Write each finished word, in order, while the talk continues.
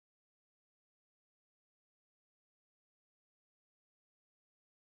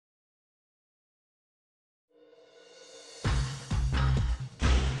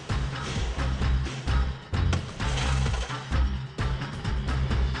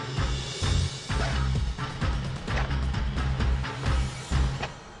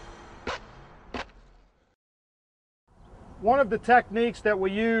One of the techniques that we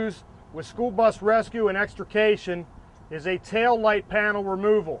use with school bus rescue and extrication is a tail light panel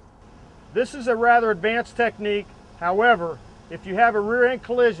removal. This is a rather advanced technique. However, if you have a rear end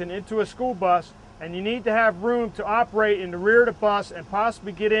collision into a school bus and you need to have room to operate in the rear of the bus and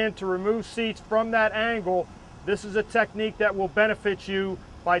possibly get in to remove seats from that angle, this is a technique that will benefit you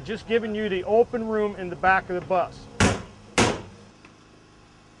by just giving you the open room in the back of the bus.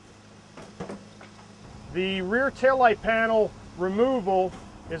 The rear taillight panel removal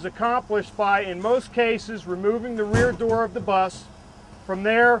is accomplished by, in most cases, removing the rear door of the bus. From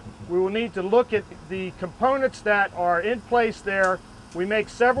there, we will need to look at the components that are in place there. We make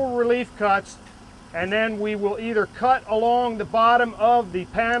several relief cuts, and then we will either cut along the bottom of the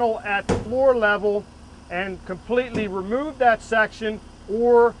panel at the floor level and completely remove that section,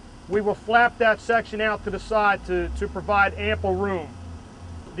 or we will flap that section out to the side to provide ample room.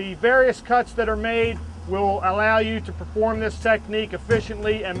 The various cuts that are made will allow you to perform this technique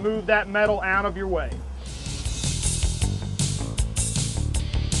efficiently and move that metal out of your way.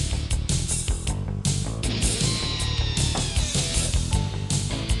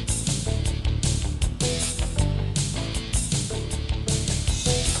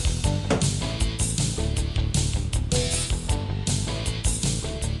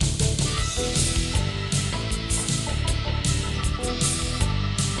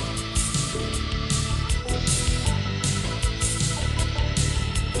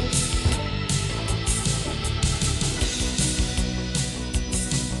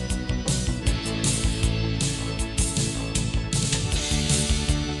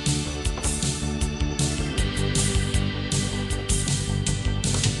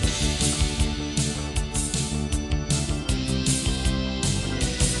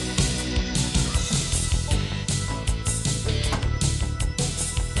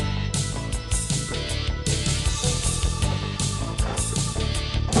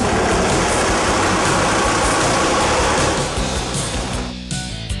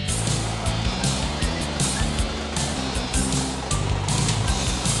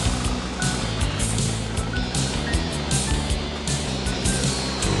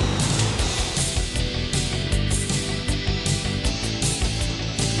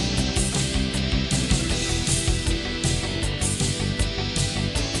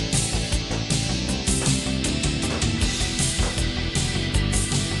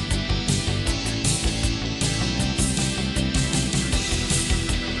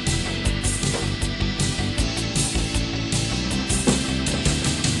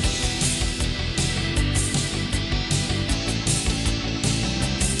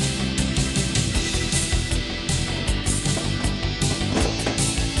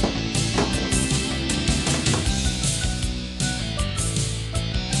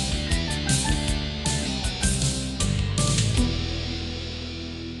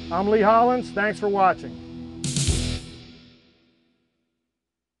 I'm Leigh Hollins. Thanks for watching.